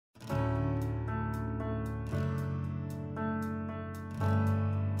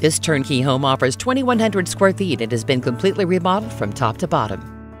This turnkey home offers 2,100 square feet and has been completely remodeled from top to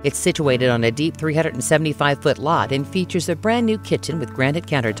bottom. It's situated on a deep 375-foot lot and features a brand new kitchen with granite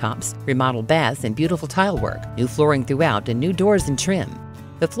countertops, remodeled baths, and beautiful tile work, new flooring throughout, and new doors and trim.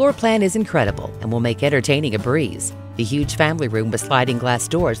 The floor plan is incredible and will make entertaining a breeze. The huge family room with sliding glass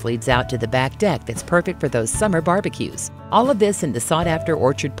doors leads out to the back deck that's perfect for those summer barbecues. All of this in the sought-after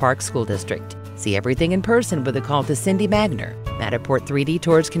Orchard Park School District. See everything in person with a call to Cindy Magner. Matterport 3D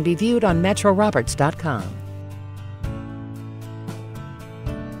tours can be viewed on MetroRoberts.com.